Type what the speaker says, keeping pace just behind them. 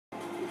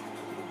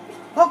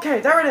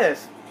Okay, there it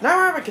is. Now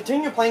we're going to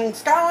continue playing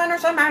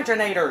Skylanders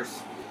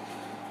Imaginators.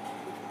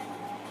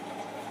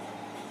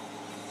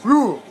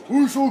 Yeah,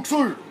 I'm so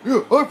excited.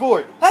 Yeah, high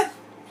five.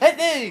 Hey,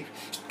 Dave.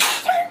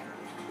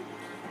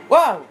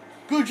 Wow,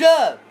 good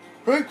job.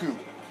 Thank you.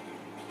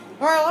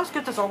 Alright, let's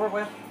get this over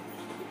with.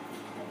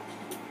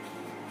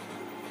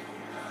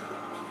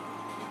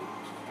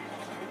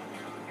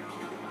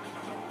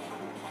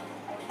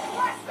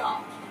 Blast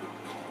off!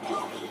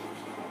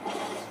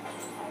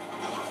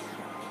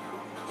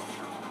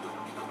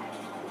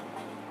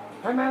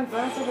 Hey man,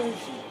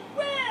 fascination.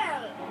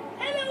 Well,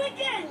 hello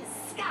again,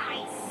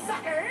 sky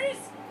suckers!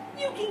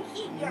 You can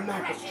keep your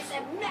precious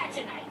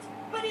Imaginite,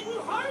 but it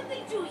will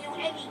hardly do you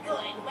any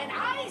good when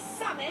I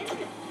summon...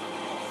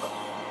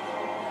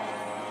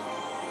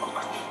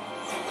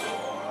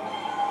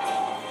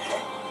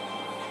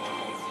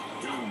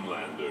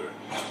 Doomlander.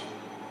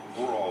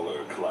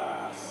 Brawler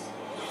class.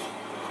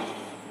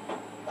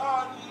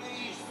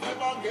 Unleash the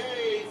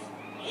monkeys!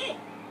 Eh?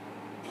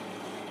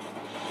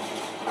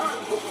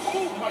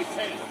 Move my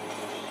tail!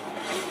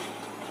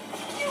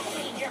 You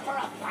came here for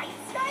a fight,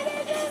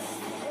 Skylanders?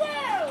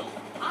 Well,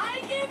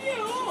 I give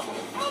you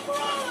a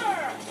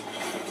brawler!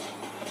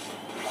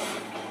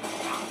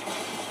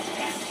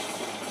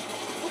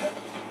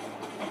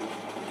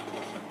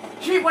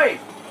 Wait.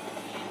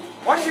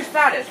 What's your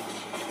status?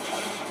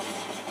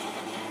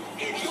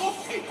 In your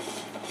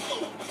face!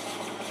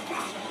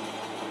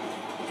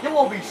 You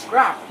will be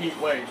scrapped,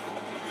 Heatwave.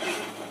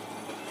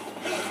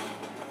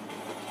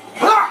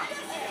 Ha!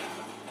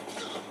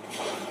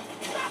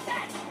 Stop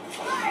that!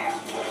 Fire!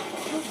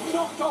 You've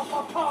knocked off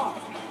a paw!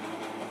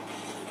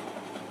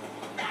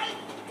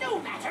 No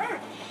matter.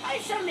 I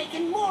shall make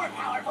it more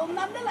powerful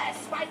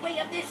nonetheless by way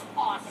of this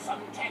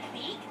awesome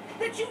technique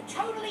that you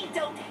totally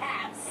don't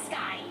have,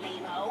 Sky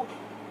Lamo.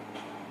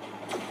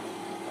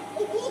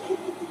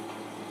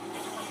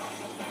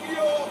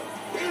 You're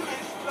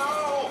finished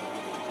now!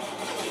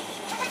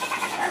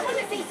 I want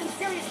to see some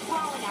serious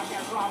brawling out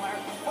there, Brawler,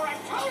 or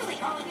I'm totally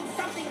calling you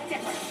something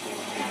different.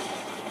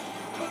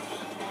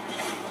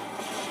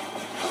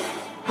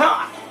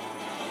 Ha!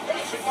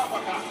 Dashing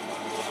uppercut!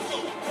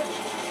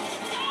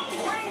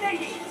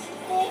 380s!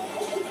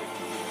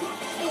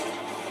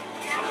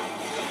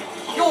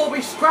 You will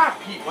be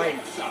scrapped, Heatwave.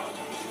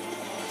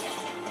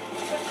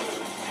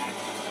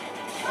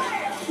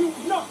 Fire!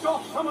 You've knocked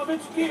off some of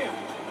its gear!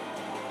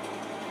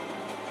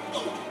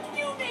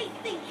 You may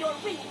think you're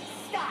winning,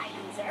 Sky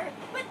Loser,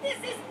 but this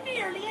is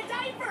merely a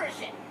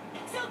diversion.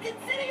 So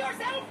consider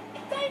yourself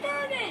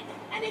diverted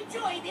and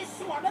enjoy this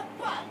swarm of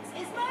bugs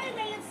is my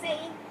way of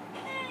saying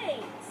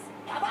thanks.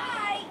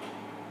 Bye-bye.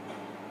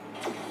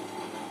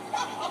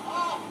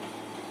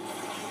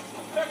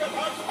 Take a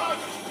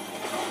punch!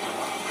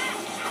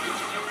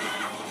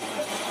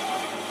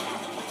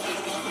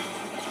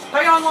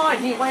 Stay online,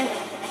 Heatwave.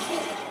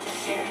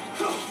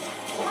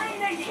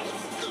 380s!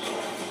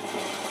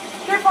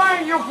 Keep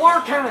firing your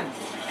water cannon.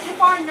 Keep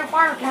firing your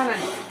fire cannon.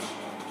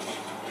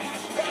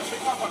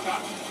 Dashing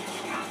uppercut!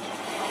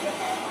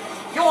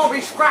 You will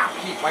be scrapped,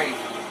 Heatwave.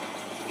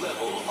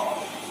 Level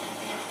up.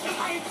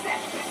 I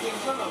accept this new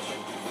promotion.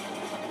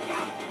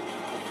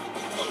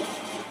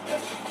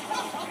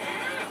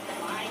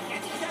 Why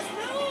can't you just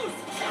lose?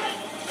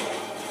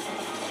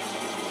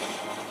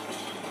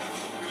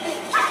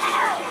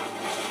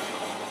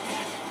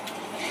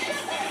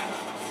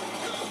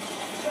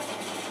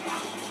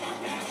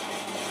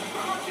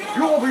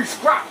 You will be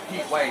scrapped,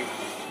 Heatwave.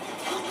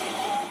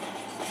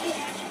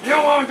 You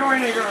won't do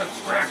any good,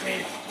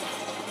 Scrappy.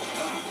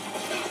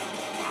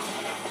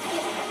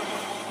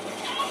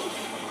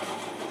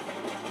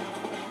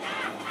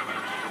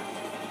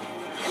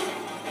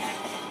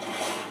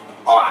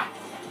 Oh!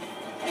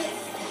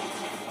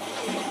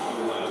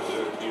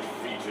 Doomlander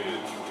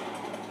defeated.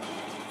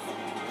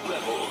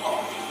 Level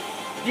up.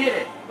 Did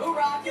it.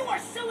 Hoorah! You are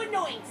so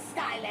annoying,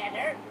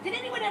 Skylander. Did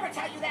anyone ever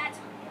tell you that?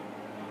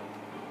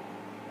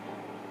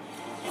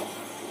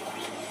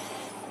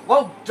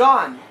 Well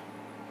done,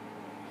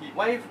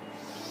 Heatwave.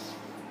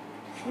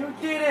 You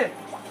did it.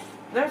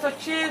 There's a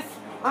cheese.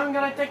 I'm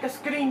gonna take a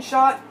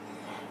screenshot.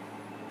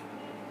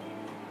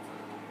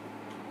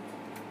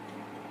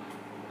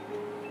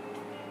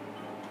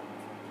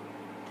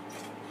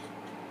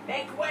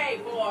 Make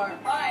way for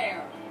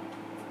fire!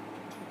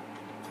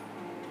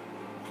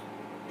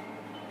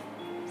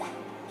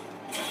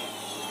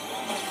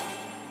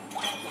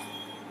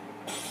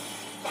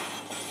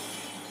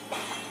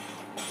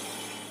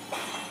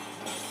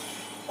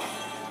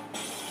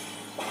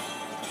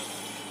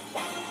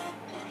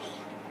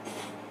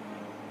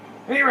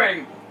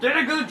 Anyway, did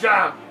a good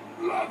job.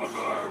 Lava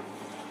glove!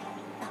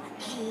 Oh,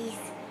 jeez.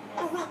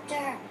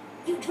 Eruptor,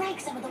 you drank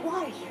some of the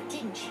water here,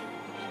 didn't you?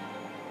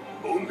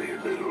 Only a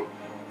little.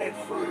 At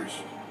first.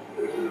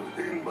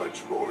 Then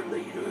much more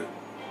later.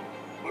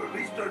 Or at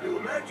least our new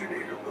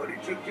Imaginator buddy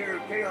took care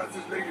of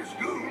Chaos's latest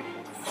goon.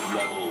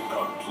 Level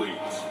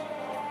complete.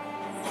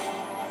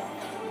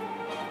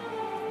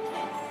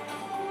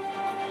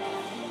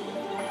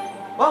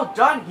 Well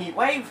done,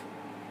 Heatwave.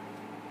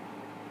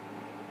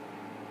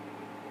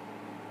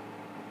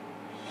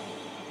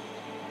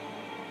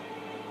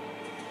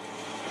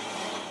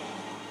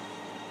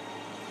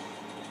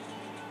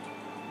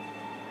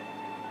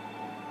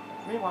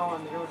 Meanwhile,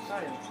 on the other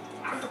side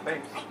of the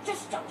base. I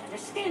just don't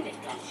understand it,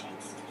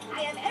 Gunshanks.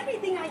 I have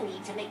everything I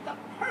need to make the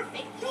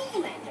perfect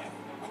Doomlander.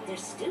 But they're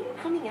still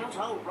coming out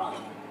all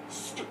wrong.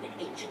 Stupid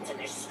ancients and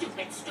their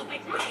stupid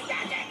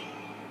magic!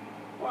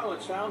 Well,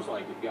 it sounds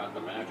like you've got the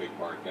magic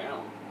part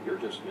down. You're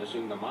just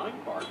missing the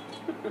mind part.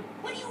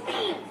 What do you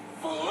mean,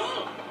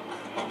 fool?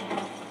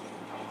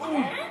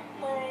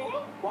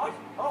 What?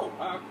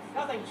 Oh,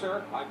 nothing,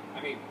 sir.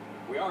 I mean,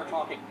 we are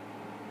talking.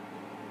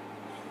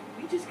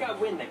 We just got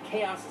wind that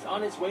Chaos is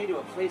on his way to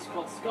a place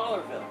called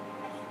Scholarville.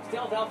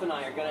 Stealth Elf and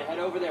I are gonna head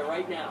over there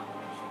right now.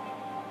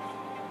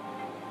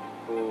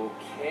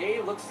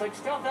 Okay, looks like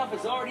Stealth Elf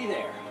is already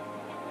there.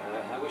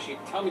 I wish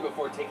he'd tell me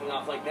before taking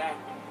off like that.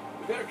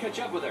 We better catch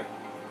up with her.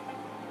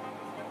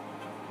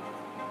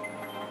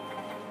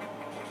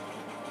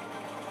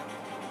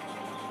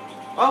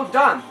 Well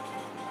done.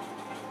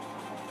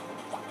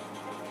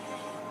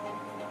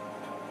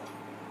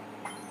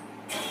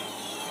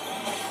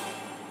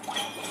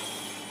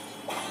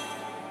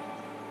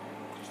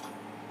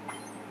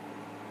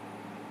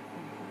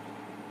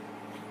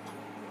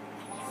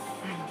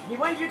 You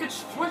wonder if you could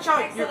switch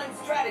out your...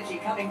 Excellent strategy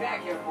coming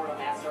back here, Portal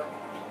Master.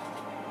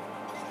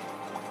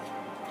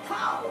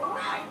 All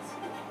right.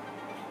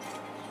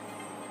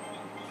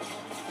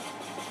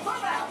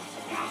 Move out.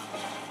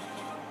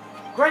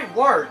 Great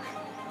work.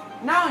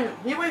 Now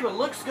Heatwave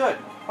looks good.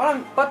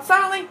 But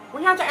sadly,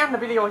 we have to end the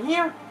video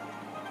here.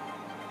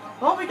 I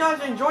hope you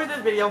guys enjoyed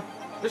this video.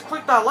 Just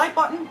click that like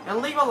button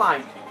and leave a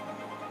like.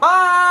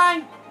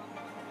 Bye!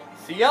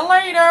 See you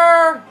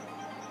later!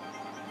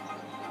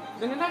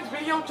 In the next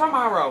video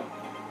tomorrow.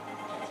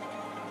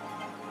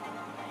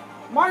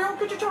 Mario,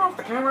 could you turn off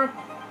the camera?